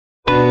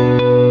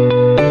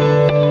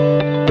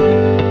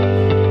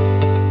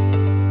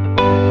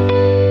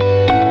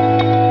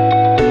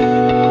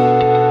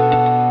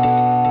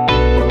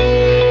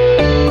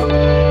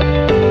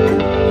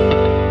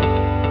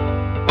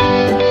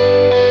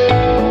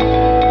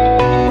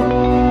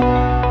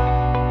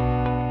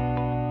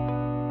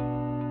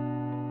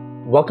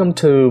Welcome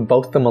to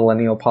both the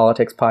Millennial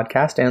Politics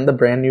Podcast and the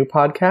Brand New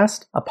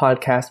Podcast, a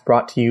podcast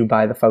brought to you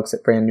by the folks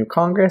at Brand New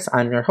Congress.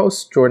 I'm your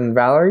host, Jordan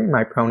Valerie.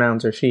 My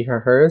pronouns are she, her,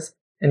 hers,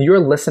 and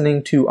you're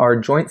listening to our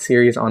joint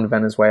series on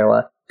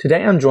Venezuela.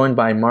 Today I'm joined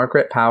by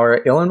Margaret Power,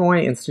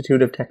 Illinois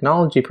Institute of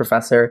Technology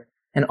professor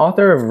and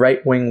author of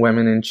Right-Wing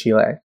Women in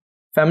Chile,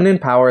 Feminine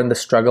Power and the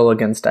Struggle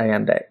Against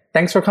Allende.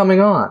 Thanks for coming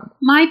on.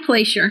 My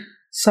pleasure.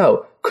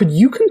 So, could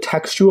you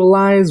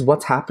contextualize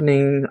what's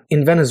happening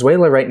in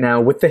Venezuela right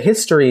now with the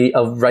history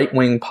of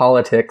right-wing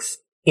politics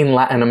in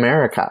Latin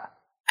America?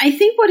 I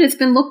think what has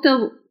been looked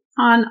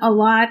upon a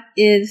lot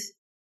is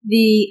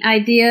the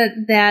idea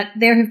that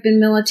there have been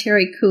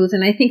military coups.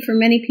 And I think for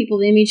many people,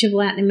 the image of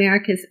Latin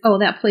America is, oh,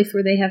 that place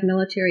where they have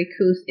military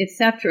coups,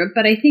 etc.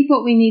 But I think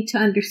what we need to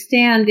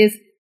understand is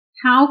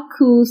how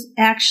coups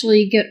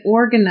actually get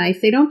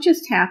organized. They don't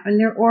just happen,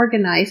 they're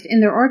organized.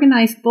 And they're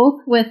organized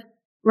both with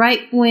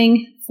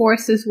right-wing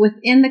forces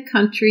within the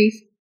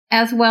countries,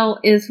 as well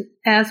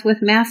as with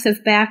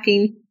massive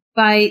backing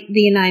by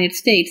the United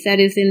States. That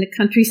is, in the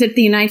countries that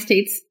the United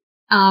States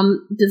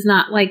does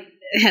not like,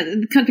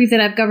 the countries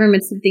that have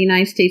governments that the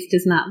United States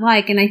does not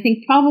like. And I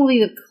think probably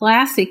the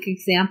classic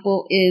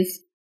example is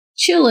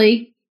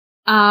Chile,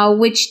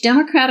 which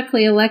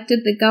democratically elected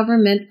the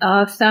government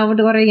of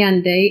Salvador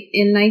Allende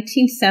in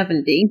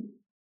 1970.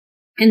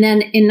 And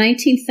then in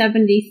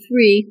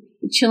 1973,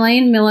 the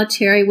Chilean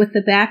military, with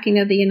the backing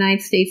of the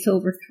United States,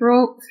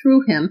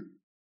 overthrew him.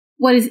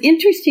 What is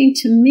interesting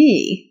to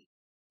me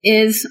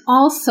is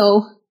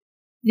also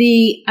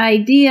the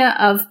idea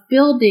of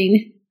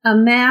building a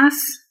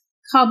mass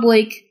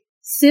public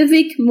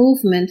civic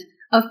movement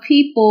of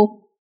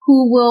people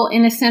who will,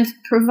 in a sense,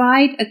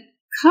 provide a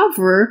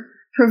cover,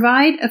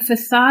 provide a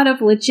facade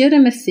of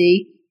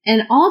legitimacy,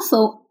 and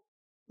also,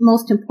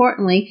 most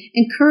importantly,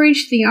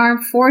 encourage the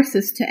armed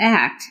forces to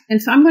act.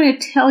 And so I'm going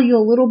to tell you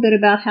a little bit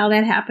about how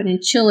that happened in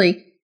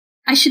Chile.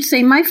 I should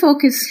say my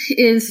focus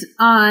is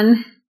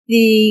on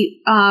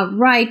the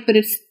right, but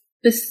it's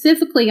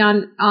specifically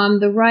on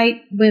the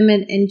right,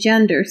 women, and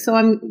gender.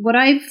 So what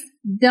I've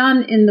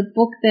done in the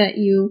book that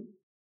you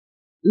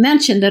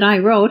mentioned that I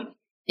wrote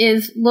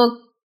is look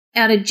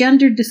at a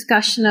gender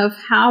discussion of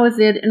how is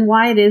it and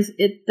why it is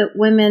that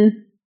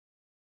women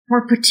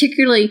were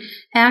particularly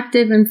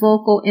active and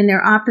vocal in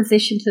their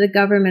opposition to the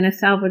government of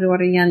Salvador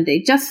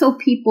Allende. Just so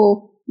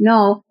people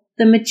know,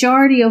 the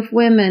majority of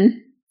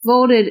women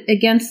voted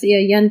against the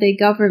Allende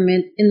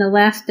government in the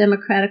last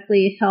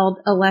democratically held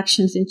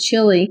elections in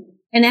Chile.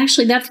 And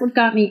actually, that's what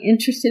got me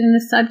interested in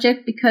the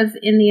subject, because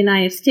in the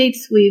United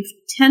States, we've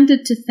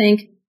tended to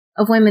think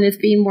of women as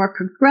being more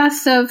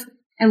progressive,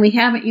 and we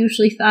haven't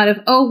usually thought of,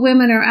 oh,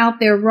 women are out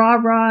there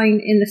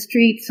rah-rahing in the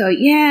street, so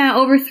yeah,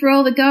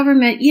 overthrow the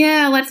government,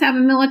 yeah, let's have a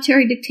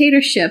military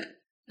dictatorship.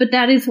 But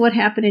that is what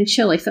happened in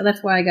Chile, so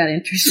that's why I got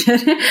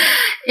interested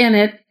in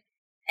it.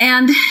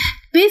 And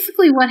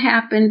basically what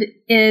happened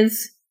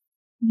is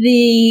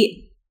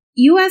the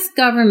U.S.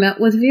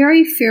 government was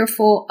very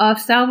fearful of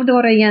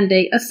Salvador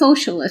Allende, a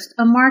socialist,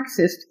 a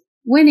Marxist,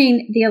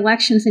 winning the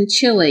elections in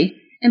Chile.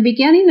 And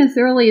beginning as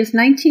early as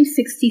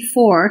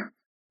 1964,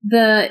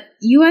 the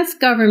U.S.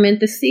 government,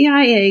 the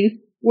CIA,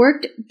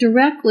 worked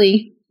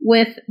directly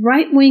with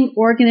right-wing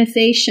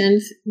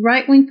organizations,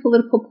 right-wing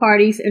political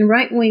parties, and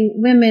right-wing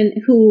women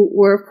who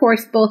were, of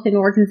course, both in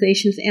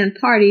organizations and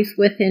parties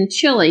within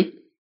Chile.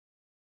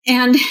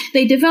 And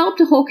they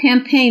developed a whole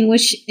campaign,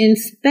 which in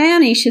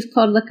Spanish is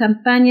called La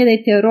Campaña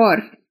de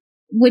Terror,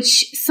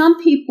 which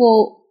some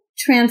people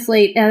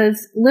translate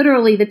as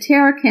literally the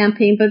terror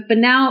campaign, but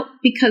now,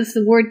 because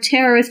the word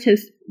terrorist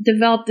has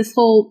developed this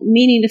whole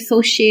meaning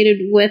associated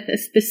with a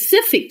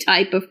specific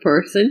type of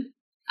person,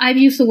 I've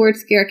used the word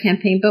scare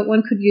campaign, but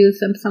one could use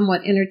them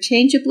somewhat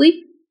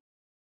interchangeably.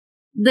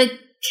 The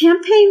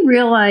campaign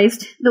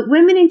realized that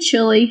women in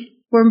Chile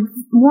were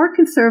more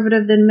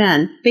conservative than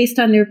men based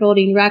on their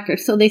voting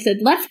records. So they said,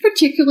 let's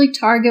particularly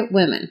target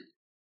women.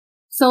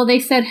 So they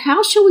said,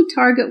 how shall we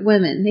target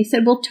women? They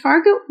said, we'll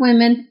target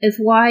women as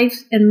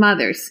wives and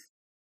mothers.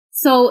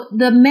 So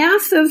the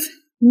massive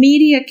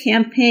media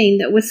campaign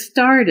that was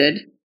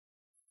started,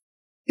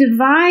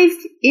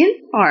 devised in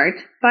part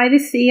by the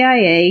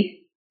CIA,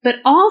 but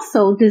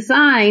also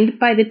designed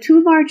by the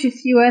two largest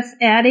U.S.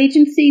 ad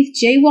agencies,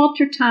 J.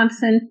 Walter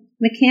Thompson,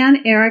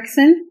 McCann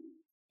Erickson,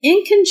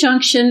 in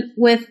conjunction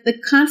with the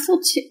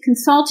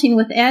consulting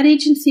with ad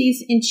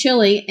agencies in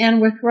Chile and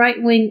with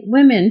right-wing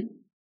women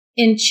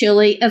in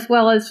Chile, as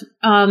well as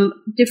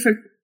different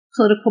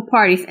political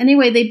parties.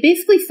 Anyway, they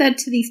basically said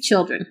to these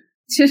children,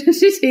 to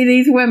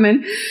these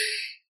women,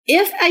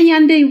 if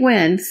Allende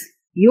wins,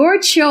 your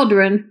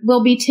children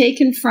will be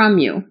taken from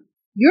you.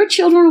 Your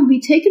children will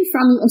be taken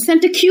from you and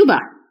sent to Cuba.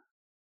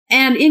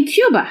 And in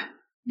Cuba,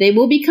 they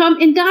will become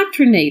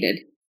indoctrinated.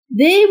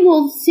 They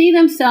will see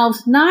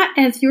themselves not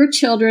as your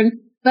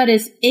children, but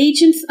as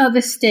agents of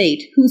the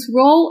state, whose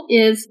role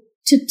is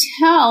to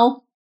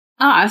tell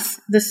us,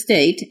 the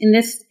state, in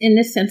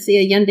this sense, the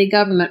Allende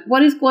government,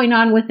 what is going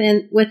on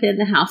within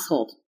the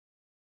household.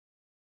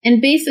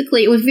 And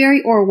basically, it was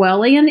very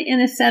Orwellian in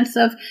a sense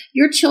of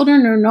your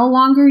children are no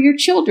longer your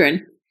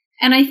children.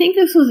 And I think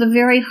this was a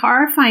very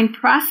horrifying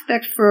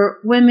prospect for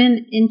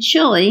women in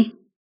Chile.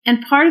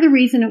 And part of the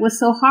reason it was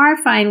so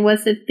horrifying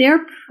was that their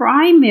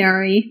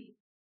primary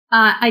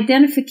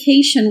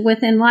identification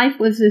within life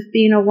was as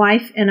being a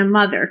wife and a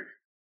mother.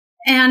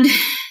 And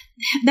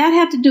that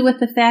had to do with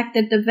the fact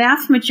that the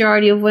vast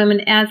majority of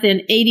women, as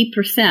in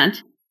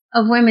 80%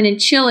 of women in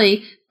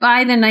Chile,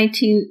 by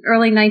the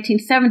early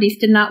 1970s,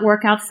 did not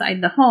work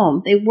outside the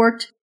home. They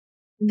worked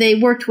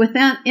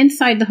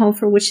inside the home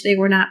for which they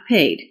were not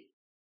paid.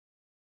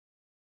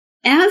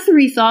 As a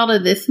result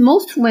of this,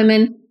 most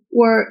women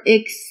were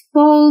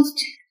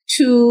exposed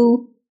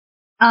to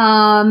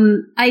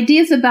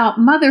ideas about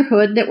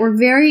motherhood that were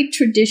very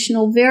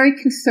traditional, very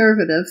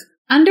conservative.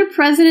 Under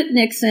President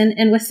Nixon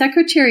and with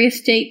Secretary of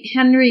State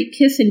Henry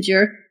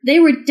Kissinger, they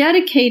were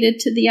dedicated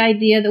to the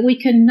idea that we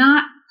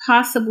cannot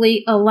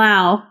possibly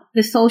allow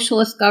the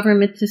socialist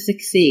government to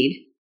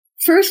succeed.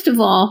 First of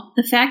all,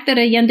 the fact that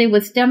Allende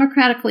was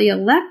democratically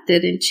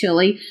elected in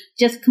Chile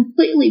just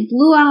completely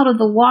blew out of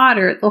the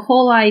water the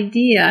whole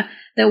idea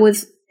that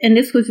was, and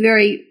this was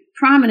very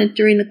prominent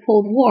during the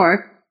Cold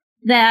War,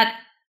 that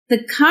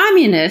the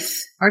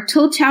communists are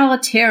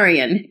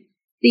totalitarian,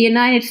 the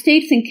United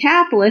States and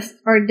capitalists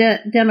are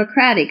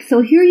democratic.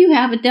 So here you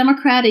have a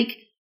democratic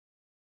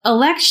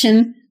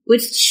election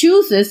which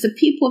chooses, the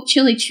people of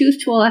Chile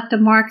choose to elect a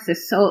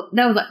Marxist. So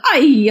that was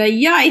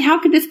like,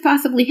 how could this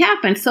possibly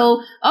happen?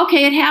 So,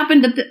 okay, it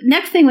happened. The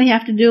next thing we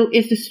have to do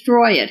is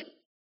destroy it.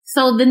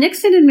 So the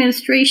Nixon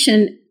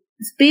administration,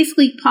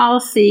 basically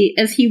policy,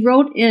 as he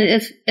wrote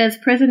in, as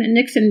President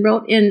Nixon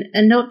wrote in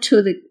a note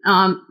to the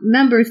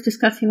members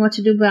discussing what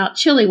to do about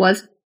Chile,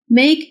 was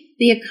make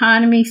the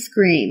economy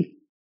scream.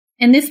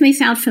 And this may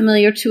sound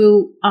familiar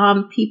to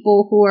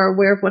people who are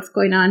aware of what's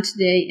going on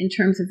today in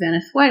terms of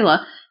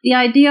Venezuela. The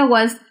idea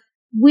was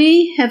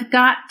we have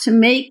got to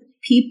make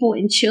people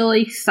in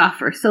Chile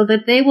suffer so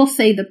that they will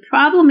say the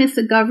problem is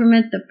the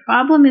government, the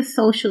problem is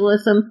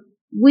socialism.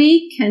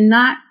 We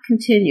cannot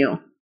continue.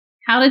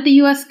 How did the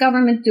U.S.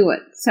 government do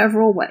it?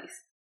 Several ways.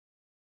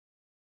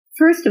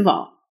 First of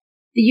all,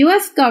 the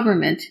U.S.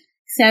 government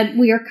said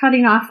we are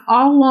cutting off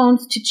all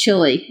loans to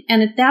Chile.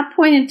 And at that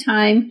point in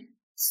time,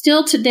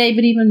 still today,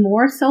 but even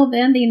more so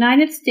then, the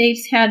United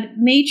States had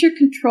major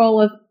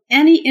control of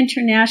any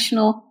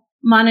international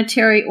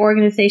monetary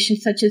organization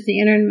such as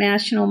the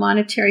International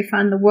Monetary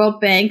Fund, the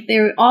World Bank. They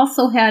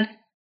also had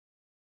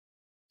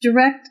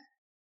direct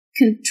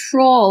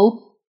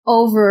control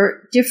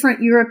over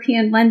different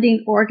European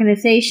lending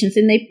organizations,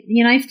 and the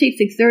United States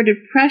exerted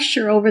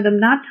pressure over them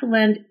not to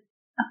lend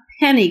a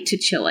penny to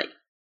Chile.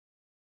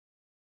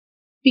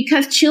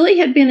 Because Chile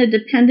had been a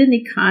dependent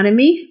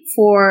economy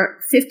for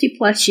 50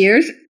 plus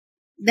years,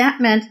 that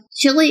meant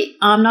Chile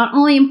not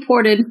only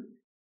imported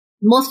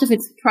most of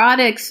its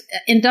products,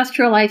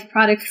 industrialized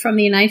products from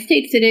the United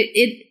States,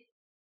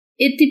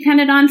 it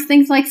depended on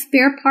things like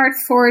spare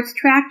parts for its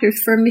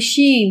tractors, for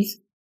machines,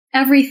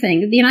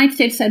 everything. The United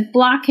States said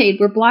blockade,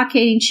 we're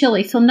blockading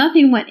Chile, so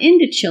nothing went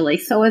into Chile.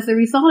 So as a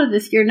result of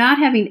this, you're not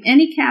having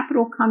any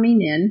capital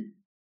coming in,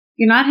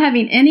 you're not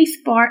having any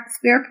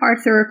spare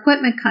parts or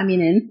equipment coming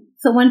in,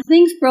 so when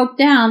things broke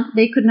down,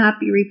 they could not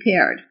be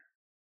repaired.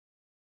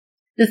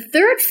 The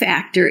third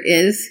factor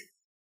is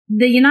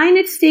the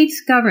United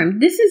States government,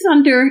 this is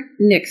under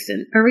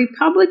Nixon, a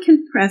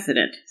Republican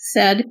president,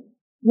 said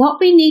what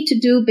we need to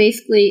do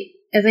basically,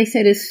 as I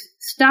said, is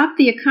stop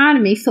the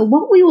economy. So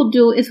what we will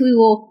do is we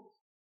will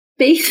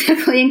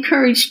basically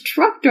encourage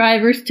truck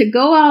drivers to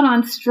go out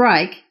on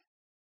strike,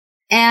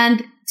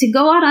 and to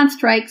go out on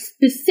strike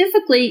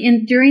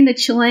specifically during the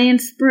Chilean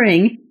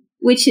spring,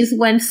 which is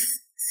when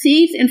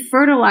seeds and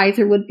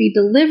fertilizer would be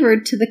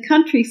delivered to the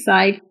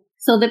countryside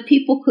so that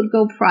people could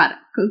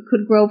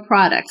grow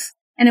products.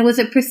 And it was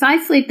at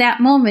precisely at that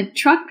moment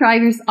truck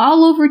drivers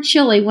all over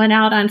Chile went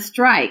out on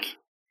strike.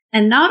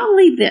 And not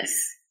only this,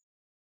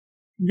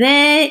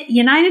 the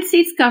United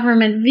States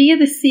government via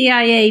the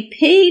CIA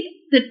paid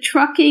the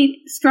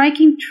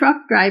striking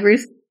truck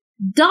drivers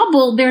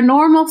double their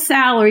normal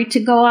salary to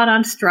go out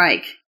on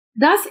strike,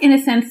 thus, in a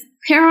sense,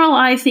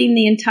 paralyzing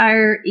the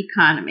entire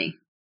economy.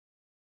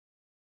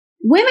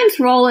 Women's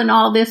role in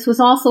all this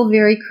was also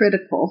very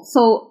critical.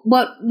 So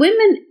what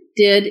women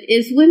did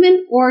is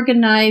women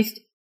organized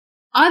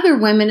other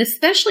women,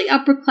 especially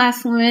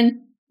upper-class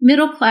women,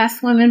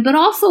 middle-class women, but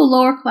also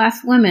lower-class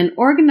women,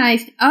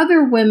 organized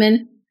other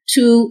women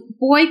to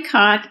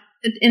boycott,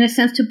 in a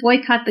sense, to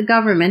boycott the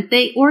government.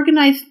 They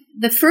organized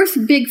the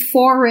first big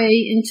foray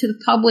into the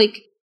public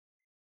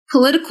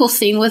political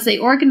scene was they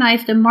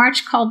organized a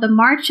march called the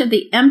March of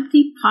the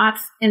Empty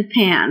Pots and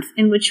Pans,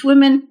 in which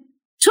women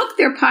took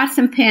their pots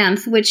and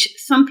pans, which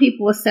some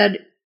people have said,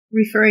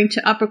 referring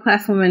to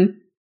upper-class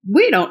women,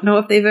 we don't know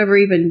if they've ever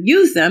even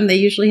used them. They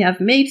usually have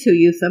maids who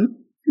use them.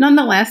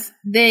 Nonetheless,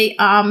 they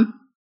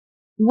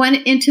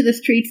went into the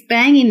streets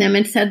banging them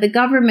and said, the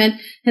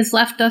government has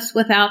left us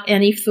without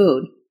any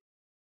food.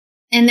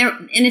 And there,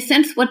 in a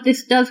sense, what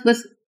this did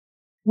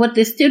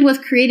was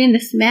creating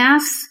this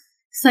mass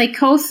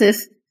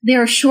psychosis,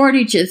 there are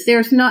shortages.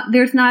 There's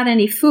not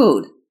any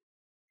food.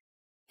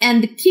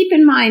 And keep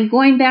in mind,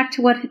 going back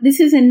to this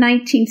is in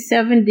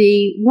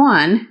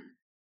 1971.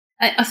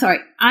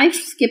 I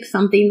skipped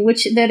something,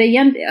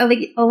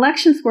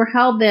 elections were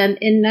held then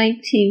in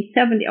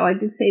 1970. Oh, I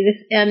did say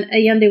this, and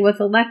Allende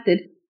was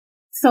elected.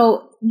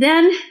 So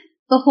then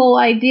the whole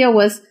idea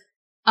was,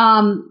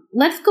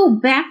 let's go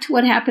back to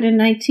what happened in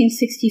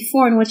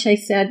 1964, in which I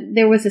said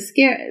there was the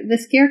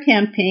scare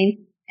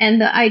campaign, and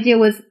the idea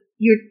was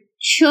your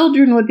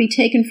children would be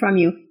taken from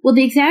you. Well,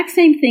 the exact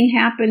same thing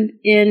happened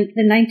in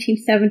the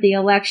 1970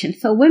 election.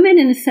 So women,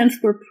 in a sense,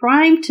 were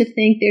primed to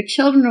think their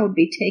children would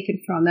be taken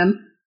from them,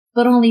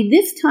 but only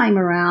this time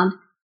around,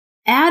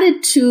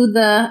 added to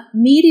the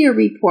media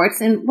reports.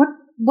 And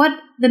what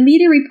the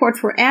media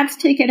reports were ads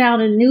taken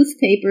out in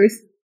newspapers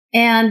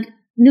and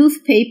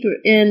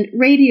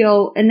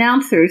radio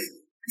announcers.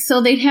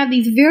 So they'd have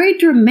these very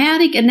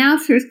dramatic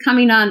announcers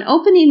coming on,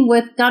 opening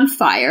with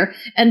gunfire,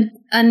 and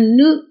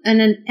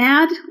an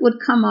ad would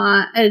come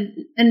on, an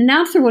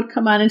announcer would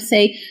come on and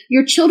say,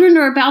 your children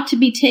are about to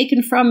be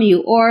taken from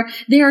you, or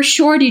there are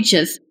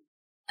shortages.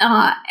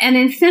 And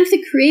in a sense,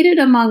 it created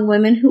among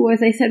women who,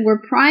 as I said,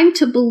 were primed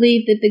to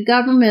believe that the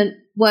government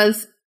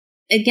was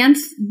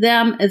against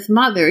them as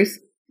mothers.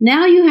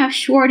 Now you have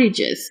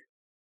shortages.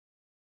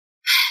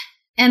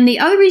 And the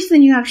other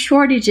reason you have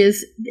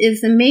shortages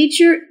is the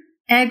major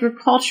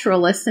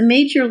agriculturalists, the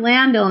major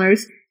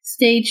landowners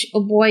staged a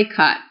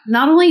boycott.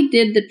 Not only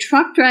did the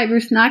truck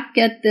drivers not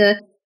get the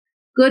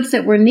goods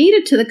that were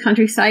needed to the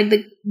countryside,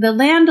 the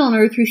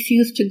landowners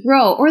refused to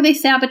grow, or they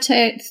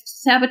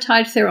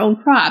sabotaged their own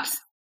crops.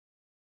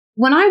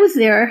 When I was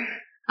there,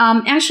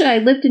 actually I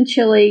lived in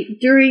Chile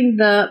during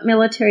the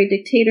military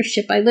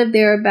dictatorship. I lived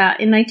there about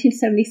in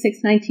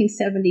 1976,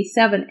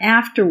 1977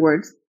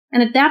 afterwards.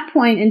 And at that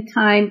point in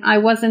time, I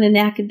wasn't an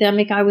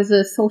academic. I was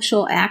a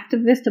social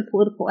activist, a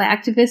political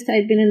activist. I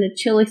had been in the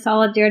Chile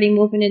Solidarity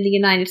movement in the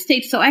United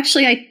States. So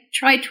actually, I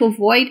tried to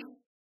avoid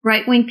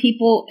right-wing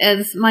people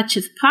as much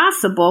as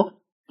possible.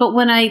 But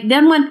when I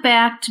then went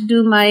back to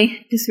do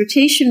my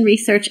dissertation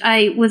research,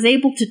 I was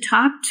able to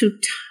talk to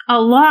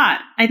a lot.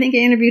 I think I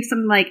interviewed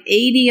something like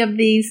 80 of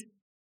these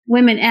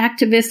women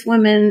activists,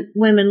 women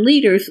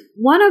leaders.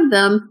 One of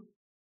them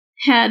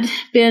had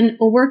been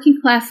a working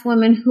class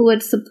woman who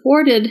had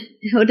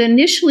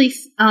initially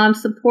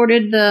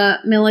supported the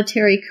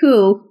military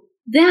coup.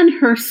 Then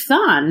her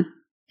son,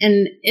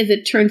 and as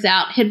it turns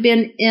out, had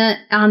been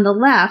on the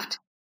left.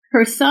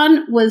 Her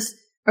son was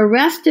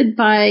arrested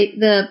by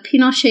the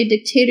Pinochet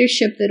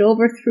dictatorship that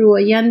overthrew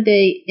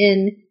Allende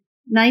in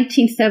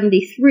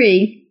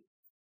 1973.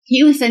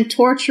 He was then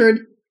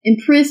tortured,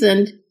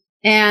 imprisoned,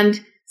 and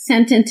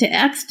sent into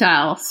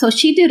exile. So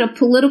she did a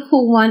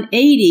political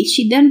 180.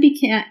 She then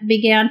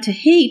began to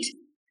hate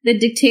the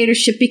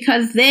dictatorship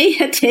because they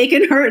had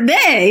taken her,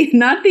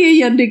 not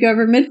the Allende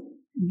government,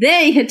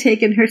 they had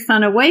taken her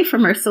son away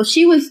from her. So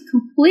she was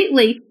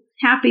completely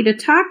happy to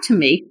talk to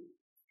me.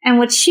 And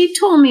what she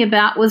told me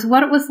about was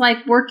what it was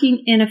like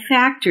working in a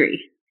factory.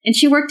 And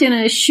she worked in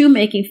a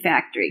shoemaking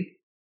factory.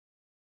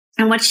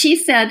 And what she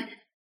said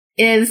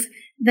is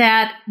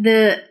that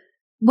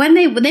when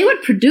they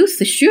would produce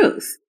the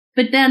shoes,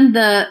 but then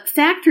the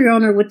factory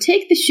owner would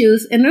take the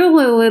shoes and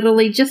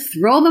literally just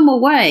throw them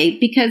away,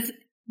 because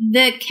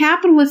the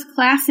capitalist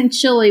class in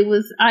Chile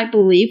was, I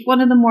believe,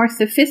 one of the more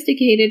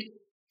sophisticated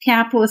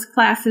capitalist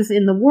classes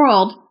in the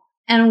world.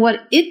 And what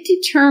it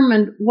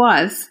determined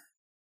was,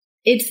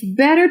 it's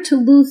better to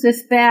lose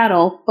this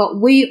battle, but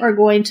we are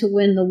going to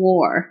win the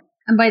war.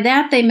 And by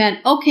that they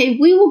meant, okay,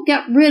 we will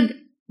get rid,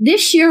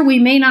 this year we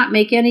may not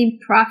make any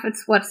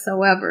profits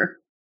whatsoever,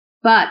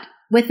 but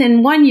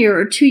within 1 year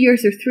or 2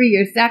 years or 3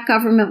 years, that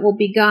government will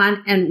be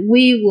gone and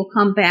we will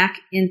come back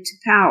into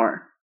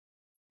power.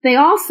 They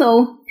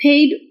also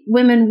paid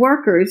women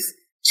workers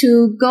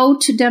to go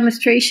to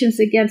demonstrations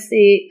against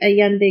the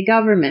Allende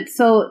government.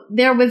 So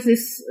there was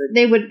this,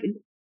 they would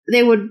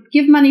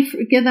give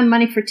them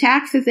money for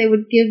taxes. They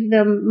would give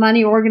them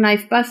money,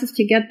 organize buses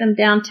to get them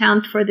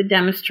downtown for the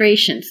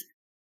demonstrations.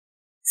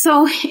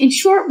 So in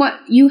short, what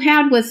you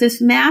had was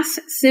this mass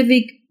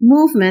civic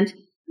movement,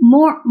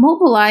 more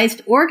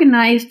mobilized,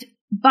 organized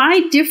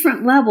by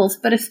different levels,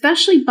 but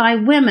especially by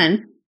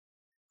women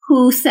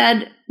who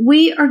said,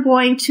 we're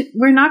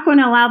not going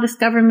to allow this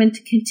government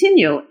to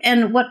continue.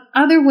 And what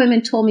other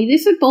women told me,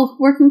 these are both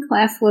working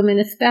class women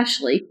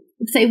especially,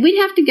 would say, we'd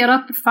have to get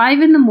up at 5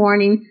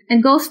 a.m.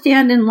 and go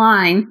stand in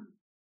line.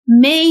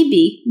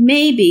 Maybe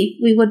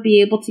we would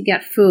be able to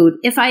get food.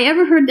 If I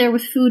ever heard there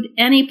was food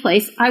any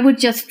place, I would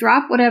just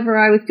drop whatever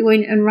I was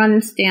doing and run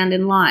and stand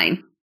in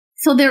line.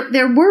 So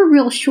there were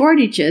real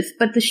shortages,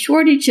 but the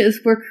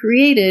shortages were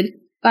created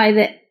by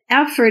the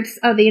efforts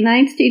of the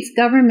United States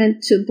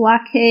government to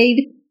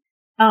blockade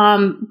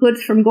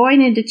goods from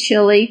going into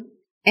Chile,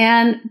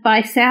 and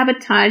by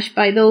sabotage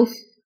by those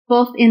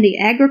both in the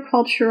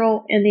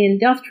agricultural and the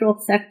industrial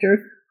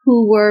sector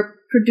who were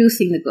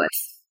producing the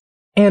goods.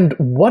 And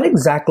what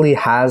exactly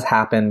has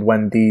happened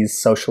when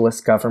these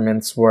socialist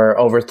governments were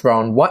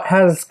overthrown? What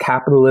has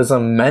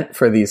capitalism meant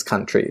for these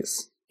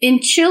countries? In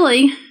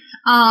Chile,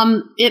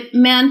 it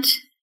meant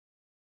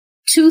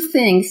two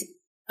things.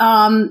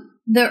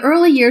 The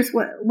early years,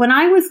 when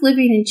I was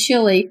living in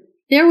Chile,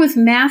 there was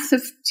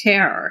massive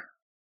terror.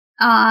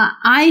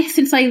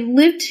 Since I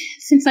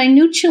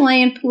knew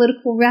Chilean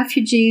political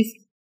refugees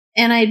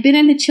and I had been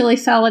in the Chile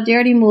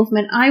Solidarity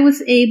movement, I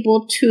was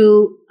able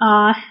to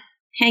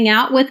hang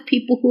out with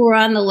people who were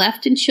on the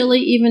left in Chile,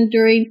 even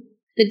during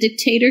the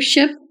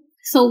dictatorship.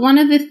 So one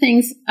of the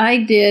things I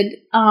did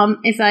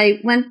is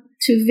I went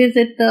to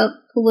visit the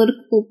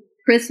political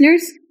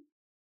prisoners,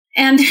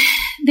 and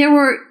there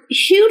were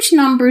huge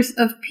numbers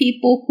of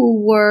people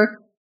who were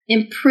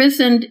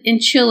imprisoned in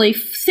Chile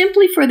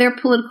simply for their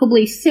political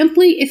beliefs,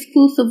 simply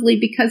exclusively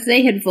because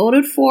they had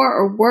voted for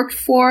or worked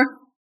for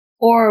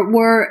or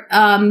were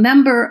a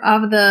member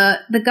of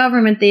the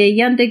government, the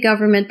Allende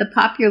government, the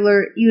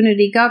Popular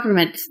Unity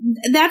government.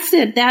 That's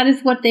it. That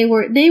is what they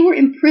were. They were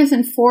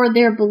imprisoned for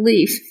their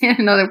beliefs,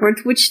 in other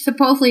words, which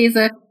supposedly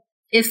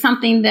is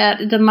something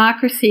that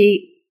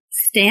democracy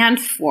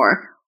stands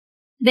for.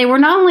 They were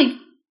not only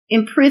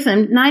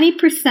imprisoned,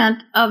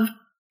 90% of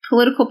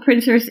political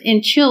prisoners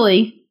in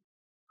Chile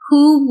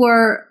who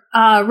were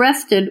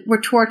arrested were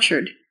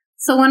tortured.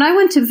 So when I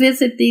went to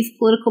visit these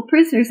political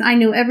prisoners, I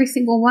knew every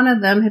single one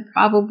of them had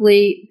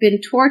probably been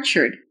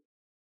tortured.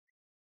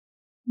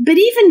 But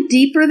even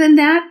deeper than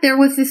that, there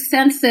was this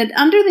sense that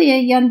under the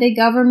Allende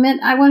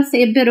government, I want to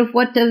say a bit of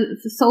what the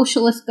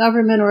socialist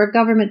government or a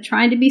government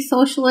trying to be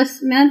socialist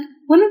meant.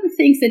 One of the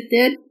things it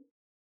did,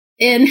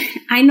 and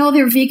I know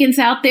there are vegans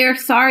out there,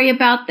 sorry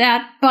about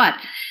that, but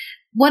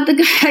what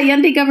the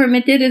Allende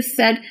government did is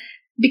said,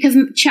 because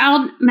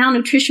child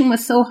malnutrition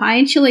was so high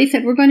in Chile,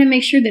 said we're going to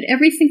make sure that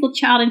every single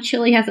child in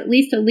Chile has at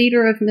least a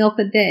liter of milk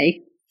a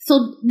day.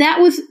 So that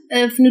was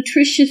of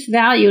nutritious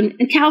value.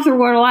 And cows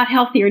were a lot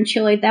healthier in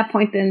Chile at that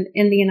point than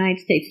in the United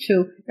States,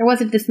 too. There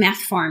wasn't this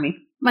mass farming,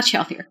 much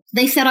healthier.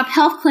 They set up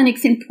health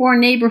clinics in poor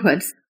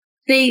neighborhoods.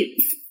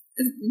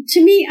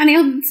 To me, I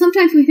know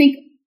sometimes we think,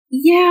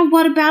 yeah,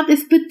 what about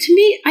this? But to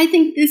me, I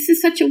think this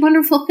is such a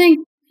wonderful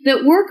thing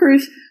that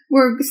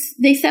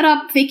they set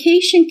up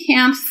vacation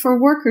camps for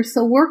workers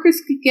so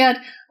workers could get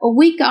a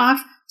week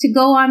off to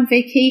go on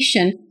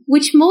vacation,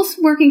 which most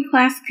working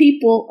class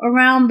people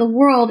around the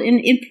world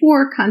in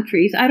poor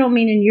countries, I don't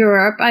mean in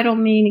Europe, I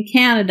don't mean in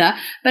Canada,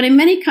 but in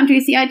many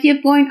countries, the idea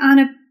of going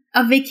on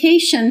a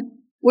vacation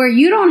where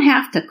you don't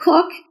have to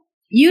cook,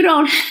 you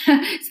don't,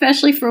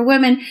 especially for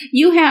women,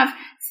 you have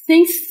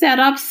things set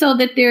up so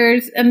that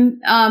there's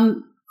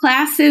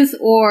classes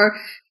or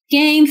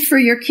games for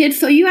your kids,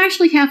 so you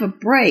actually have a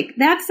break.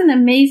 That's an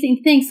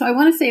amazing thing. So I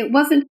want to say it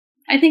wasn't.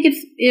 I think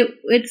it's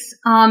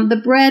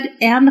the bread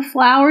and the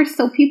flowers.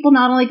 So people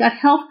not only got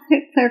health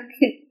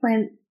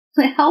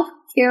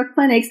care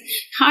clinics,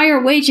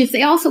 higher wages,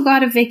 they also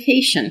got a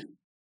vacation.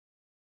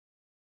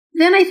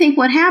 Then I think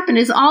what happened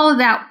is all of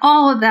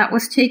that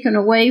was taken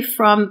away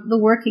from the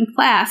working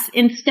class.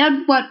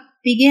 Instead, what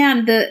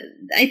began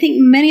I think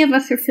many of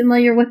us are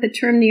familiar with the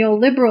term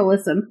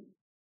neoliberalism.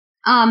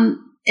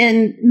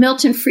 And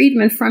Milton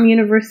Friedman from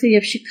University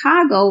of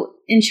Chicago.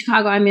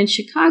 I'm in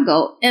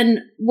Chicago. And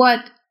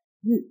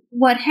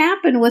what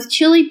happened was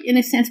Chile, in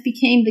a sense,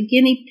 became the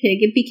guinea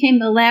pig. It became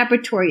the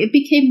laboratory. It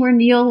became where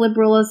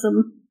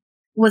neoliberalism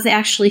was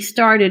actually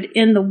started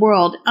in the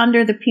world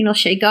under the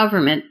Pinochet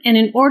government. And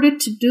in order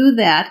to do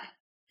that,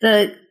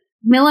 the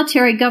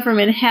military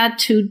government had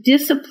to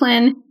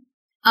discipline,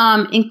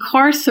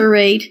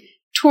 incarcerate,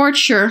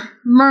 torture,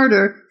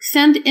 murder,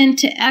 send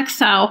into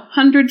exile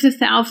hundreds of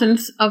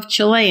thousands of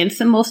Chileans.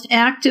 The most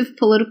active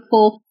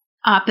political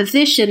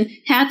opposition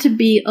had to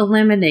be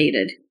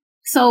eliminated.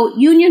 So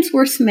unions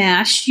were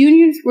smashed,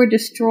 unions were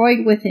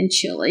destroyed within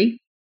Chile,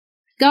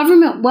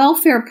 government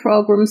welfare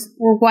programs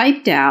were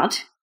wiped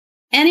out,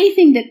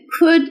 anything that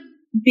could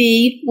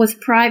be was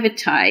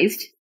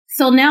privatized.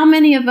 So now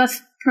many of us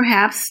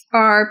perhaps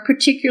are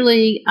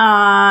particularly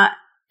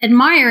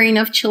admiring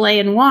of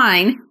Chilean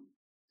wine.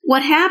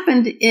 What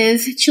happened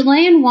is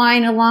Chilean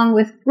wine, along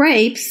with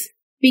grapes,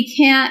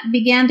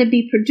 began to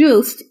be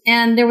produced,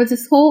 and there was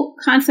this whole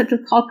concept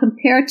called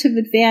comparative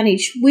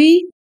advantage.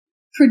 We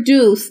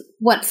produce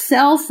what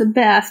sells the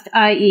best,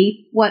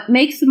 i.e., what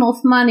makes the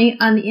most money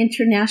on the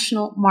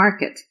international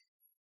market.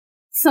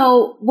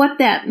 So what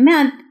that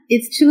meant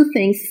is two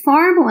things.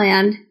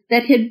 Farmland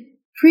that had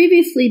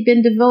previously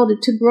been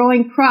devoted to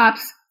growing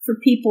crops for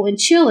people in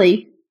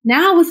Chile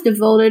now was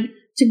devoted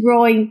to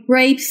growing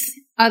grapes,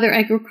 other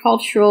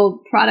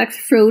agricultural products,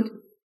 fruit,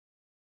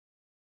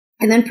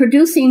 and then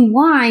producing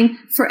wine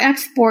for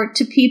export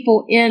to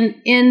people in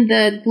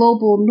the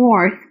global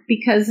north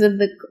because of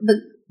the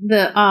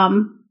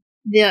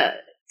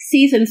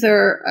seasons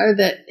are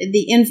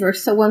the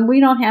inverse. So when we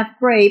don't have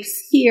grapes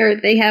here,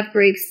 they have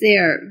grapes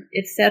there,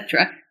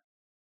 etc.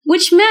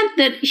 Which meant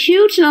that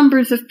huge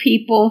numbers of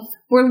people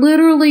were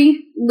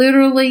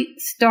literally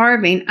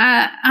starving.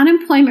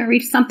 Unemployment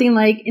reached something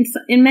like,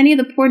 in many of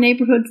the poor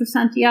neighborhoods of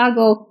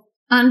Santiago,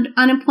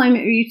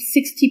 unemployment reached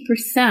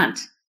 60%.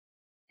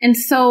 And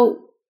so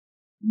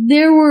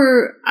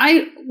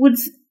I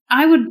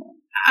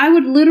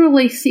would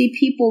literally see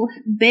people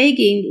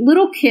begging,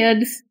 little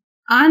kids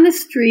on the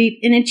street.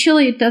 And in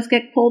Chile, it does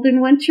get cold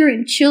in winter.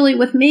 In Chile,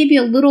 with maybe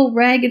a little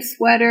ragged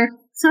sweater,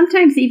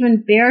 sometimes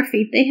even bare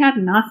feet, they had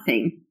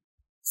nothing.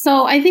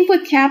 So I think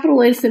what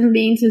capitalism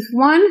means is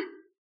one,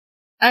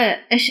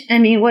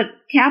 what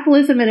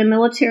capitalism and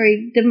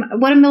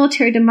what a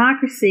military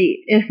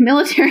democracy, a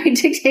military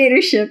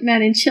dictatorship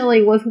meant in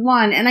Chile was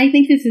one. And I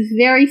think this is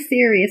very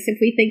serious if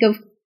we think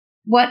of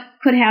what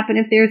could happen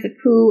if there's a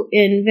coup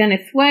in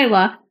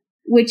Venezuela,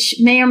 which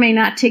may or may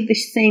not take the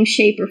same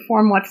shape or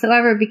form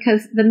whatsoever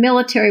because the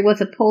military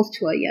was opposed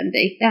to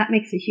Allende. That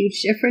makes a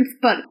huge difference.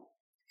 But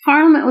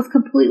Parliament was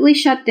completely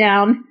shut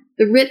down.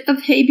 The writ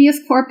of habeas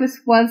corpus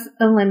was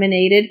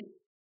eliminated.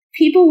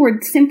 People were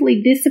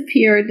simply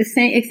disappeared.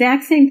 The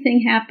exact same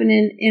thing happened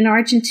in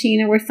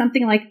Argentina, where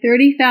something like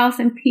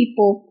 30,000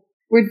 people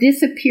were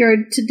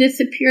disappeared. To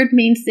disappeared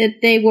means that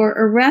they were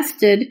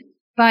arrested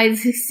by the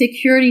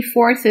security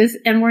forces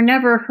and were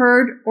never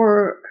heard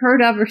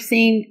of or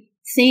seen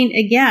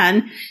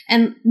again.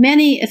 And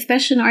many,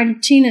 especially in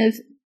Argentina,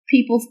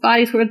 people's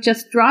bodies were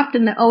just dropped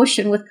in the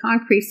ocean with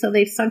concrete, so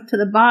they sunk to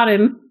the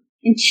bottom.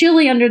 In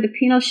Chile, under the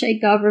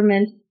Pinochet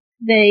government,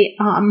 they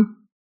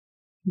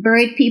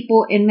buried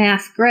people in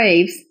mass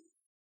graves,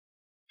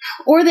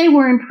 or they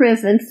were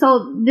imprisoned.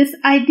 So this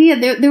idea,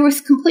 there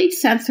was complete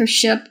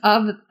censorship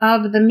of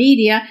the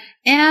media,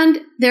 and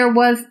there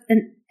was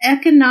an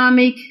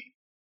economic,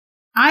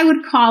 I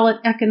would call it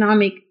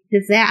economic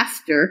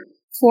disaster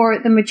for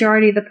the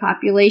majority of the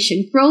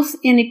population. Gross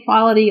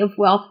inequality of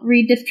wealth,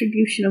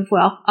 redistribution of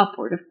wealth,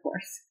 upward, of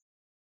course.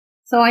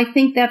 So I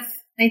think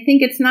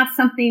it's not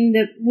something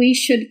that we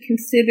should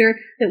consider,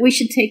 that we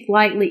should take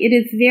lightly. It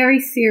is very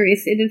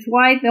serious. It is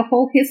why the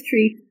whole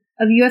history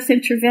of U.S.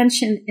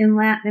 intervention in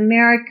Latin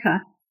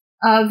America,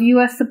 of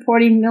U.S.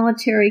 supporting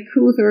military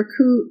coups or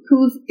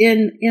coups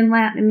in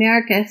Latin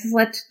America has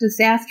led to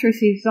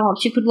disastrous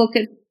results. You could look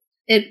at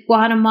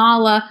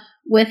Guatemala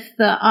with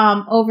the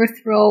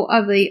overthrow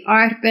of the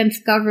Arbenz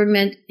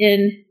government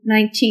in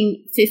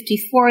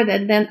 1954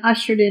 that then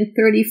ushered in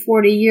 30,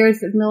 40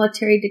 years of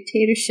military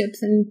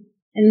dictatorships and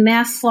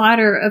mass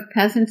slaughter of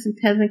peasants and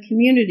peasant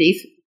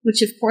communities,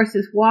 which of course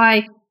is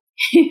why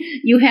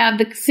you have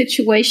the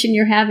situation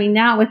you're having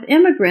now with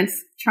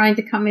immigrants trying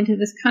to come into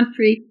this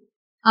country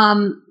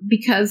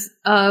because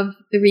of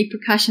the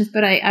repercussions.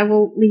 But I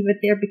will leave it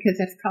there because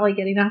that's probably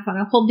getting off on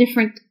a whole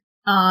different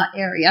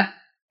area.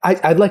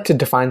 I'd like to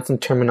define some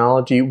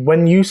terminology.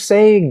 When you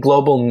say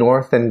global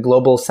north and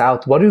global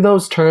south, what do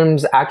those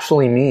terms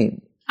actually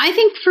mean? I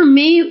think for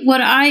me, when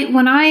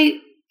I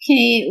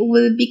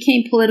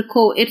became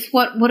political, it's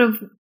what would have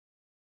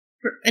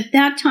at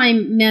that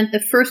time meant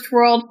the first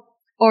world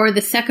or the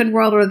second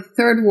world or the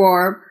third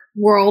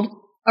world,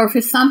 or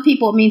for some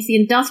people it means the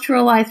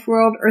industrialized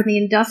world or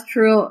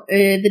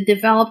the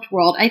developed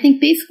world. I think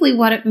basically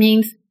what it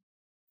means,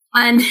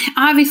 and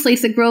obviously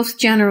it's a gross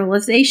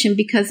generalization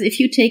because if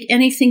you take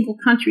any single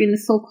country in the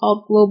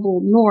so-called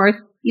global north,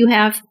 you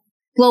have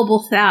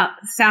global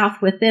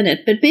south within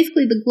it. But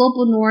basically the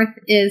global north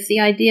is the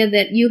idea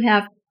that you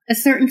have a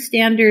certain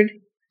standard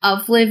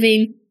of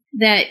living,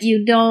 that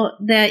you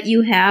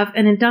have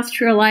an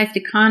industrialized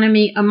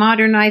economy, a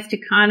modernized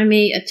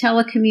economy, a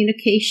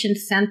telecommunication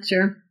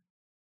center.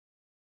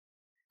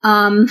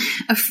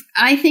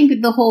 I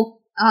think the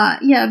whole,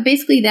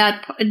 basically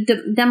that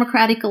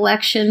democratic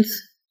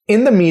elections.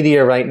 In the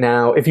media right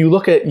now, if you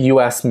look at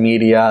U.S.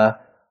 media,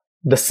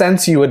 the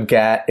sense you would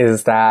get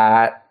is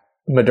that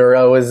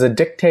Maduro is a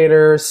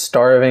dictator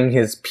starving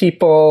his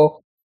people,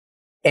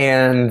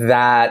 and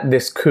that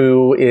this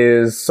coup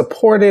is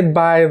supported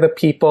by the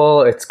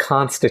people, it's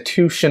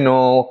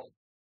constitutional.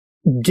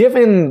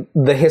 Given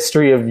the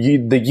history of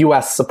the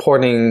U.S.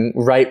 supporting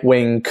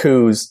right-wing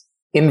coups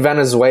in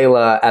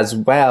Venezuela as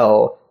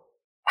well,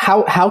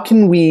 how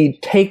can we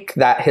take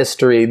that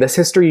history, this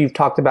history you've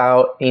talked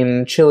about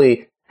in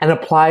Chile, and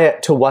apply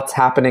it to what's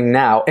happening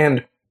now?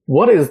 And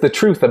what is the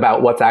truth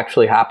about what's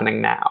actually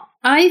happening now?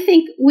 I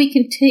think we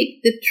can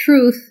take the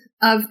truth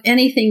of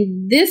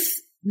anything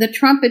the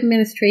Trump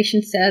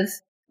administration says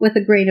with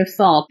a grain of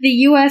salt. The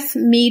U.S.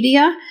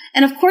 media,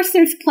 and of course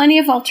there's plenty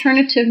of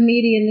alternative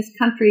media in this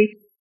country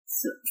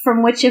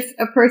from which if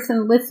a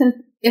person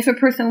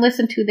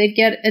listened to, they'd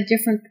get a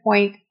different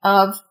point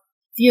of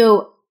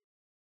view.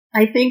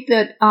 I think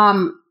that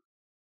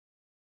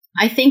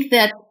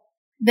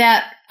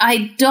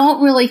I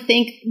don't really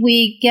think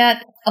we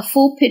get a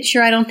full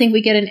picture. I don't think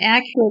we get an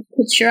accurate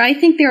picture. I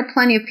think there are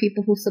plenty of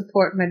people who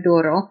support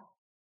Maduro.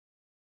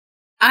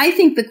 I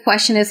think the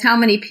question is how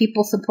many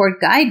people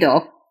support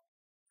Guaido,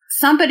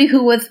 somebody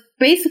who was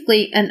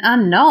basically an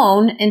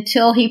unknown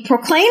until he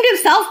proclaimed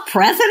himself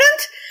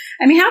president.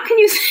 I mean, how can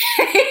you say,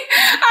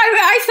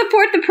 I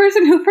support the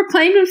person who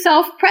proclaimed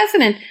himself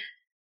president?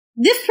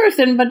 This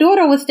person,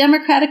 Maduro, was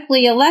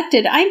democratically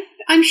elected.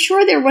 I'm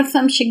sure there was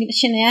some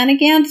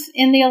shenanigans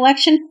in the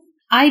election.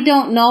 I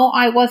don't know.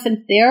 I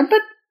wasn't there, but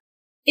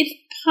it's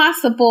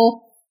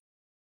possible,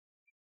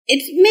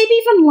 it's maybe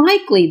even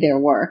likely there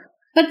were.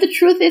 But the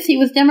truth is he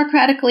was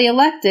democratically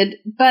elected.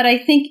 But I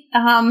think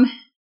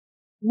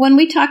when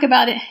we talk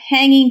about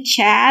hanging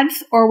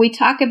chads, or we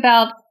talk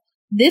about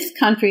this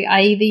country,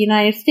 i.e. the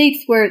United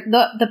States, where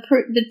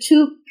the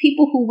two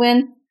people who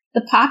win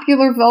the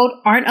popular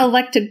vote aren't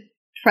elected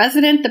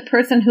president, the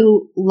person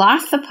who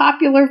lost the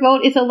popular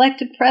vote is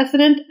elected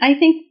president, I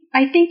think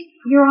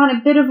you're on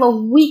a bit of a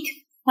weak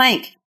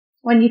plank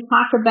when you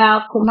talk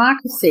about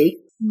democracy.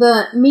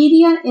 The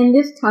media in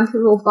this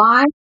country will,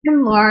 by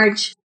and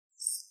large,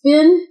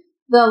 spin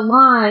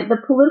the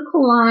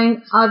political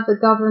line of the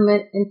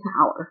government in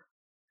power.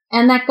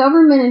 And that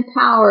government in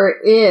power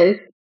is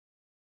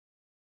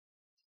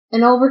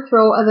an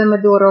overthrow of the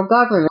Maduro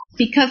government.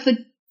 Because the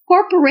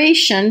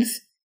corporations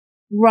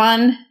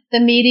run the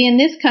media in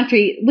this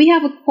country. We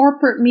have a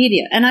corporate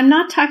media. And I'm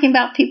not talking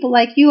about people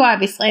like you,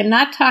 obviously. I'm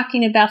not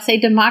talking about, say,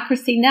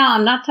 Democracy Now!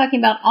 I'm not talking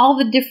about all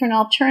the different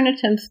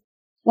alternatives,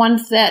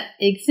 ones that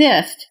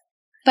exist.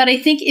 But I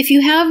think if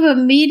you have a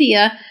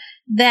media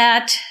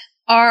that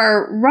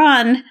are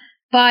run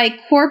by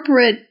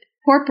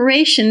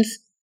corporations,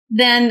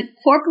 then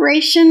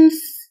corporations,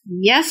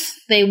 yes,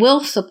 they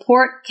will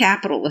support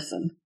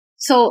capitalism.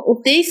 So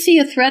if they see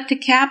a threat to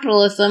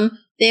capitalism,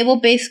 they will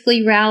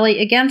basically rally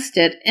against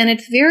it. And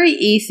it's very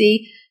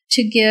easy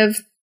to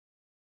give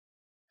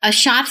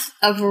shots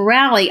of a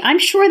rally. I'm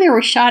sure there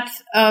were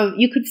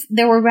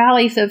there were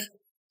rallies of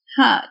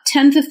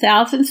tens of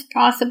thousands,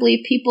 possibly,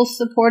 of people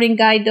supporting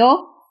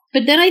Guaido.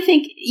 But then I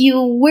think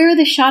where are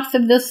the shots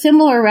of the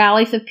similar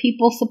rallies of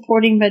people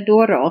supporting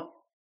Maduro?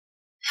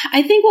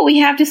 I think what we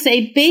have to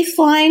say,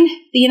 baseline,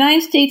 the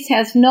United States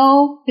has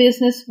no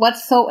business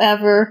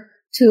whatsoever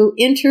to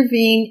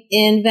intervene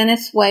in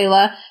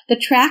Venezuela. The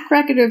track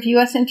record of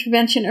U.S.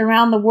 intervention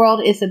around the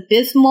world is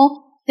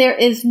abysmal. There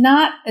is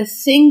not a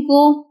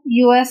single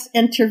U.S.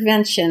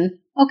 intervention,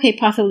 okay,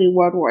 possibly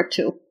World War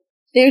II.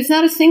 There's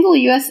not a single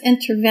U.S.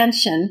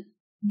 intervention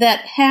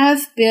that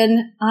has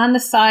been on the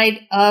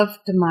side of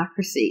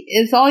democracy.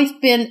 It's always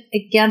been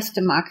against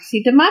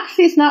democracy.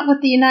 Democracy is not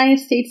what the United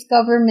States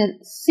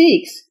government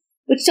seeks,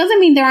 which doesn't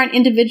mean there aren't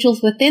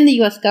individuals within the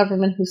U.S.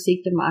 government who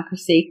seek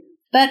democracy.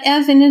 But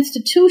as an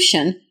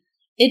institution,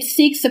 it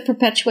seeks the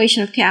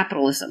perpetuation of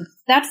capitalism.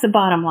 That's the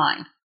bottom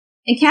line.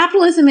 And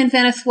capitalism in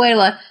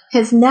Venezuela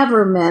has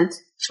never meant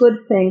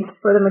good things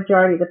for the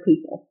majority of the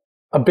people.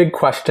 A big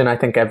question I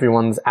think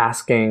everyone's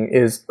asking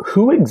is,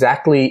 who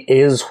exactly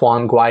is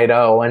Juan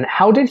Guaido, and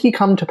how did he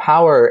come to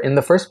power in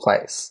the first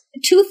place?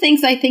 Two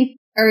things I think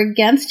are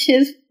against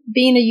his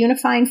being a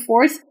unifying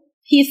force.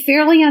 He's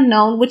fairly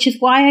unknown, which is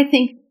why I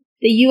think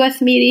the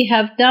U.S. media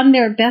have done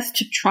their best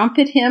to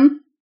trumpet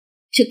him,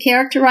 to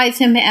characterize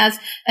him as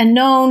a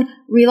known,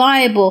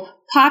 reliable,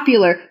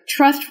 popular,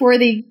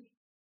 trustworthy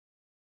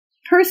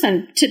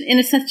person, in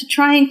a sense, to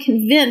try and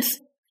convince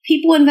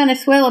people in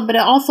Venezuela, but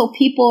also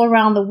people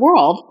around the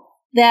world,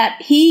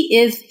 that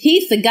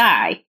he's the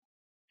guy.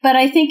 But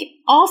I think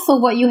also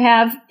what you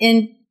have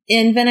in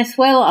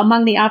Venezuela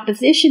among the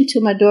opposition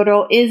to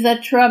Maduro is a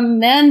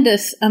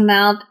tremendous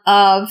amount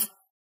of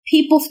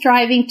people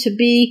striving to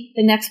be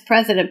the next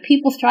president,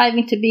 people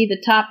striving to be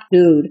the top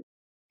dude.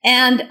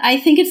 And I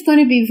think it's going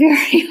to be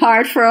very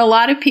hard for a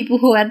lot of people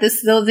who had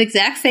those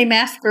exact same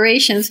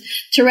aspirations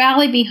to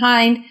rally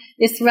behind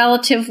this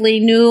relatively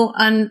new,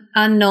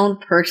 unknown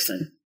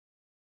person.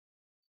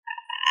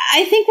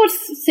 I think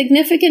what's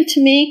significant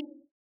to me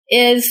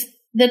is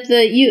that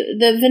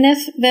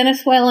the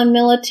Venezuelan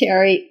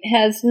military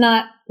has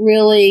not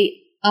really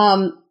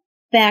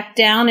backed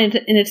down in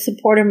its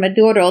support of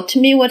Maduro. To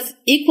me, what's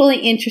equally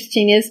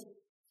interesting is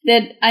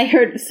that I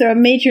heard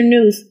major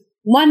news.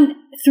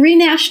 3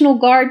 National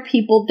Guard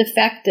people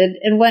defected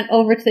and went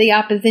over to the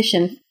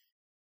opposition.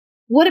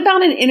 What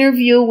about an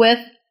interview with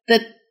the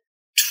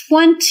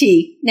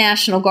 20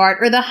 National Guard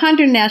or the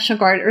 100 National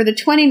Guard or the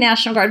 20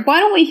 National Guard? Why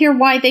don't we hear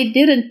why they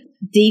didn't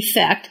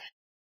defect?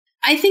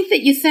 I think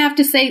that you have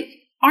to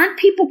say, aren't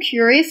people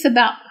curious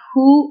about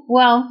who?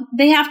 Well,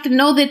 they have to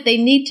know that they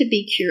need to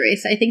be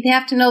curious. I think they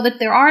have to know that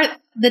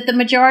that the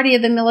majority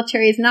of the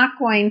military is not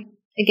going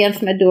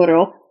against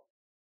Maduro.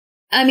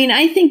 I mean,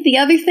 I think the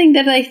other thing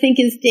that I think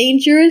is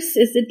dangerous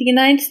is that the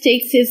United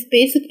States has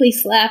basically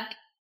slapped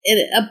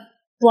a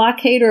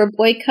blockade or a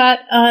boycott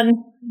on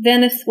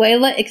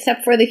Venezuela,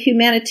 except for the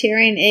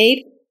humanitarian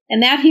aid.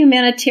 And that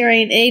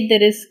humanitarian aid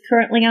that is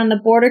currently on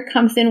the border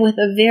comes in with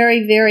a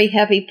very, very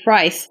heavy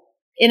price.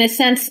 In a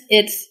sense,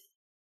 it's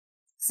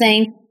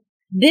saying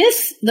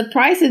the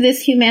price of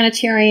this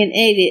humanitarian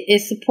aid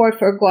is support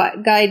for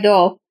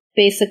Guaido,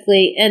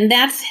 basically, and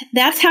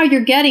that's how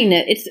you're getting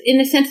it. It's,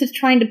 in a sense, it's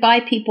trying to buy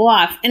people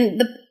off. And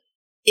the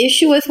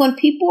issue is, when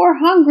people are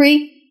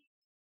hungry,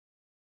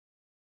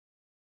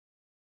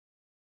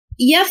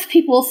 yes,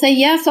 people will say,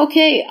 yes,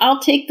 okay,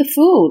 I'll take the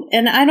food.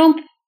 And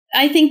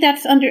I think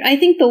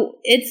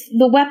it's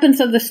the weapons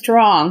of the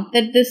strong,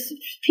 that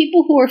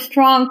people who are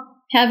strong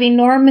have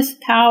enormous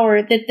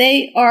power, that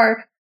they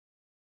are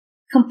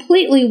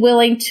completely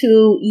willing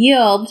to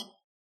yield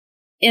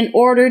in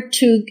order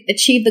to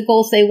achieve the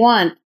goals they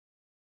want.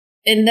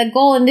 And the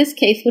goal in this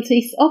case was,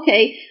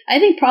 I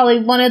think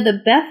probably one of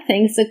the best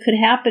things that could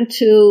happen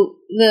to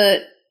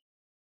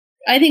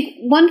I think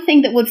one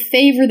thing that would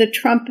favor the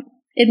Trump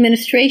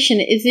administration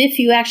is if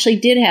you actually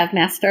did have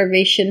mass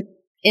starvation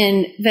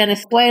in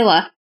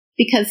Venezuela,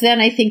 because then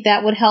I think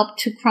that would help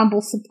to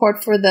crumble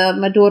support for the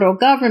Maduro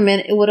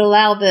government. It would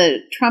allow the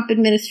Trump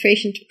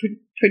administration to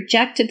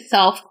project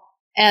itself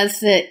as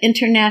the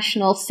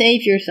international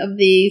saviors of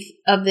these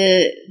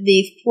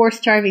poor,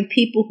 starving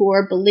people who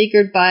are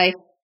beleaguered by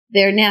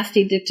their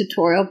nasty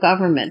dictatorial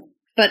government.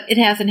 But it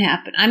hasn't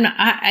happened.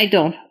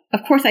 Of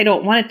course I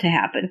don't want it to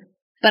happen,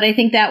 but I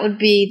think that would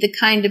be the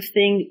kind of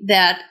thing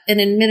that an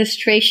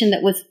administration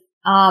that was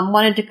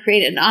wanted to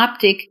create an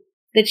optic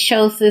that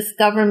shows this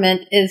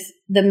government is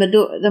the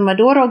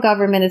Maduro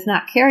government is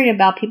not caring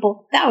about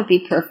people. That would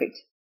be perfect.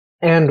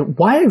 And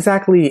why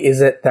exactly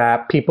is it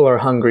that people are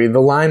hungry? The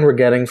line we're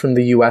getting from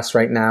the U.S.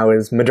 right now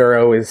is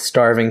Maduro is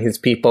starving his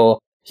people.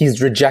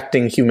 He's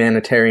rejecting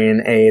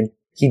humanitarian aid.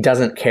 He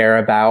doesn't care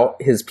about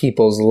his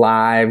people's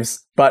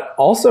lives. But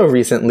also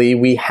recently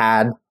we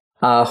had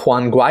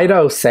Juan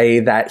Guaido say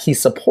that he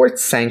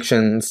supports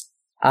sanctions,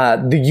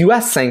 the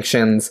U.S.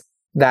 sanctions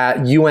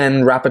that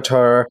UN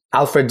Rapporteur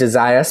Alfred de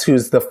Zayas,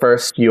 who's the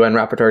first UN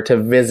rapporteur to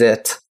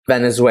visit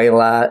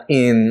Venezuela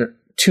in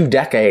 2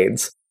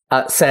 decades,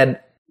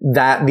 said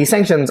that these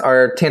sanctions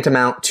are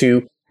tantamount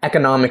to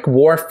economic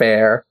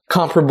warfare,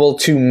 comparable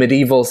to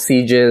medieval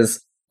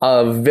sieges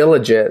of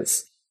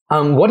villages.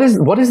 What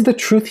is the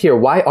truth here?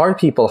 Why are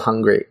people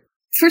hungry?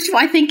 First of all,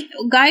 I think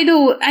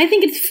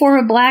it's for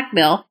a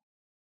blackmail.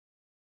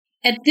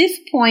 At this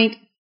point,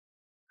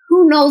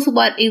 who knows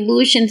what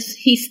illusions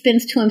he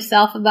spins to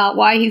himself about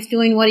why he's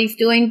doing what he's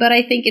doing, but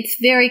I think it's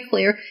very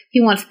clear he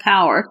wants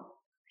power.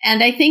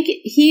 And I think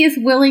he is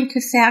willing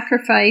to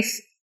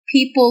sacrifice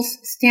people's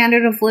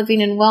standard of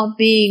living and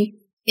well-being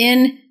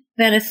in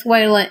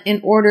Venezuela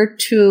in order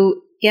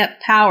to get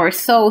power.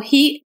 So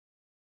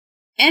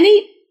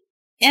any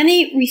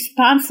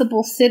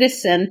responsible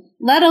citizen,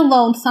 let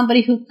alone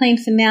somebody who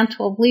claims the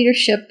mantle of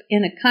leadership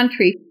in a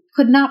country,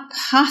 could not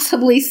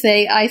possibly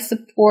say, I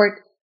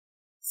support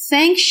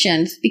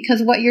sanctions,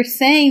 because what you're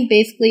saying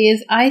basically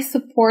is, I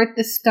support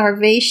the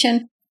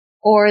starvation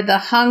or the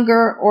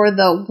hunger or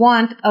the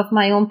want of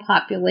my own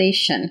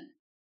population.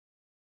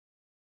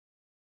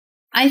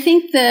 I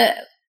think the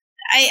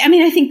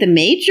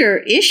major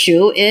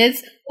issue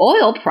is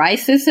oil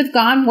prices have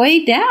gone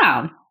way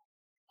down.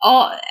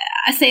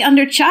 I say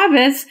under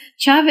Chavez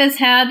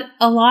had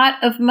a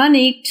lot of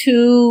money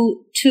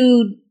to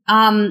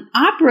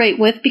operate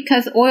with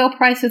because oil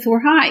prices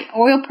were high.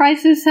 Oil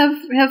prices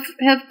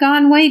have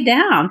gone way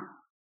down.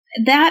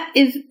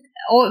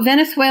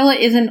 Venezuela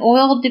is an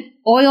oil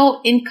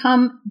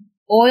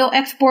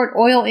export,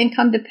 oil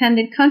income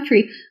dependent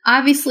country.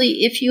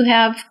 Obviously, if you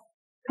have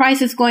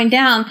prices going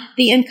down,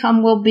 the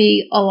income will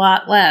be a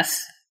lot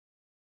less.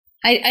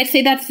 I'd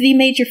say that's the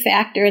major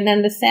factor, and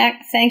then the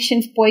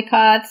sanctions,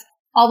 boycotts,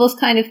 all those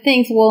kind of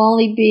things will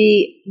only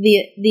be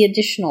the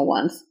additional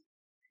ones.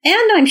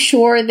 And I'm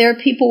sure there are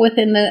people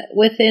within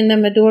the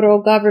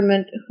Maduro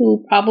government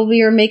who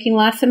probably are making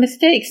lots of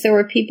mistakes. There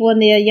were people in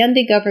the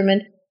Allende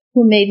government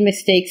who made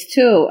mistakes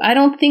too. I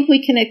don't think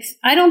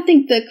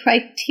the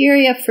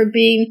criteria for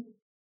being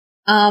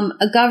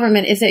a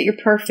government is that you're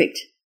perfect.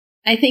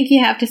 I think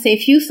you have to say,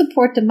 if you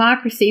support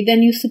democracy,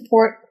 then you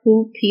support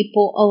who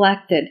people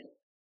elected.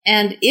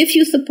 And if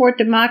you support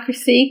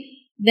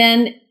democracy,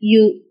 then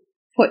you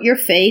put your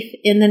faith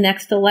in the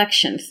next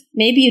elections.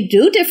 Maybe you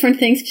do different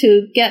things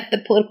to get the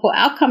political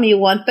outcome you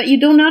want, but you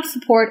do not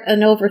support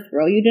an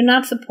overthrow. You do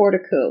not support a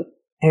coup.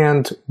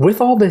 And with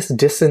all this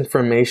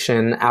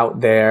disinformation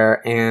out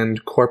there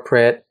and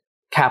corporate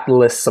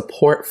capitalist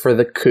support for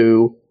the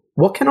coup,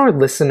 what can our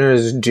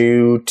listeners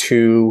do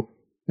to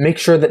make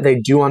sure that they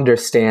do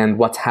understand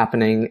what's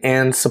happening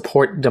and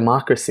support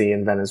democracy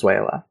in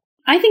Venezuela?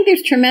 I think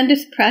there's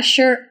tremendous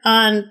pressure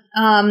on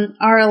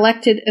our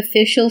elected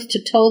officials to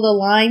toe the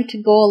line,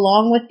 to go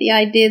along with the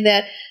idea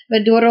that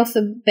Maduro's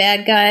a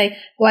bad guy,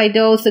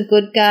 Guaido's a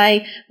good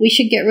guy, we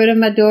should get rid of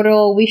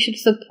Maduro, we should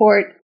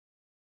support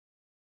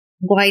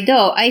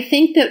Guaido. I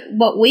think that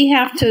what we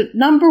have to,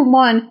 number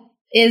one,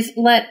 is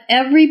let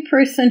every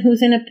person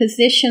who's in a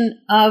position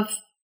of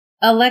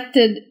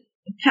elected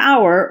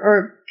power,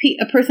 or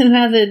a person who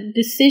has a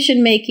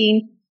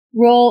decision-making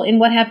role in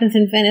what happens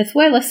in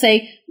Venezuela,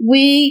 say,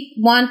 we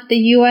want the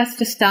U.S.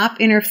 to stop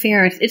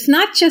interference. It's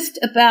not just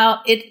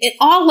about it,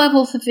 all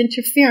levels of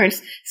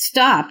interference.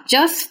 Stop.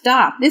 Just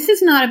stop. This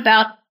is not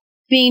about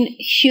being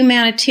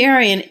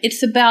humanitarian.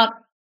 It's about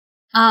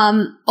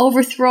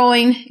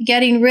overthrowing,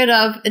 getting rid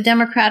of a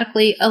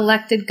democratically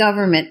elected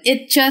government.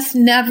 It just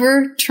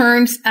never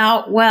turns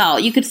out well.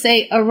 You could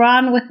say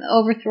Iran with the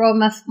overthrow of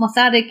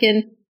Mossadegh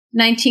in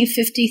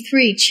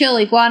 1953,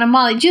 Chile,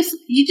 Guatemala,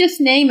 you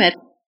just name it.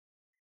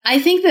 I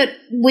think that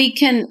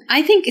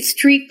I think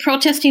street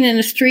protesting in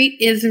the street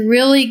is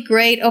really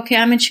great. Okay,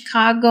 I'm in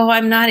Chicago.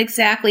 I'm not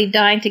exactly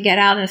dying to get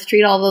out in the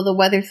street, although the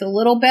weather's a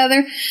little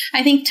better.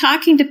 I think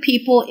talking to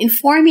people,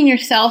 informing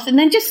yourself, and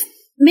then just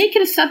make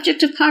it a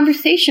subject of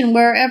conversation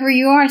wherever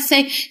you are.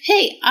 Say,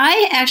 hey,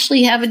 I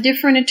actually have a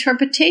different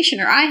interpretation,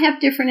 or I have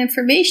different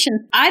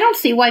information. I don't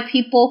see why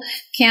people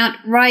can't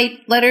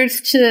write letters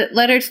to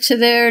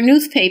their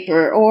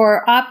newspaper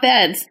or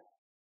op-eds.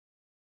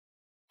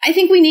 I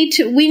think we need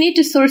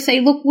to sort of say,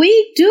 look,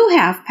 we do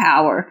have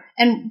power.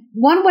 And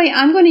one way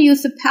I'm going to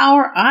use the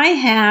power I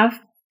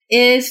have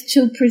is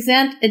to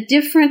present a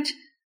different,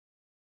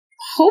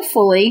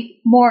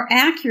 hopefully more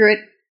accurate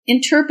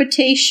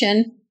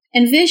interpretation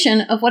and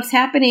vision of what's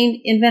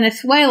happening in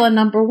Venezuela,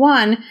 number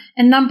one.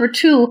 And number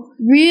two,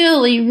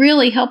 really,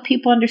 really help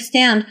people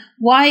understand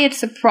why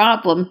it's a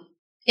problem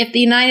if the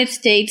United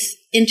States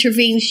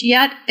intervenes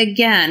yet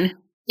again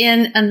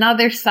in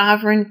another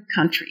sovereign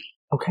country.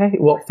 Okay,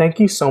 well, thank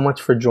you so much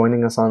for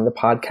joining us on the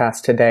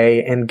podcast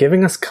today and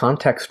giving us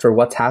context for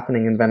what's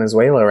happening in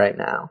Venezuela right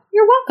now.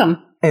 You're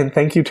welcome. And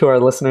thank you to our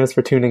listeners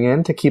for tuning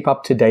in. To keep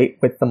up to date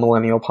with the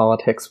Millennial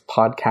Politics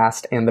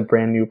podcast and the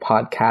brand new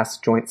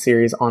podcast joint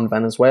series on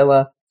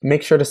Venezuela,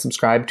 make sure to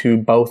subscribe to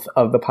both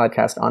of the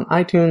podcasts on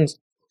iTunes.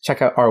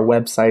 Check out our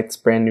websites,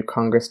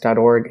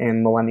 brandnewcongress.org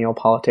and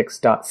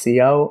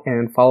millennialpolitics.co,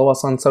 and follow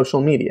us on social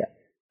media.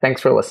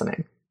 Thanks for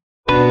listening.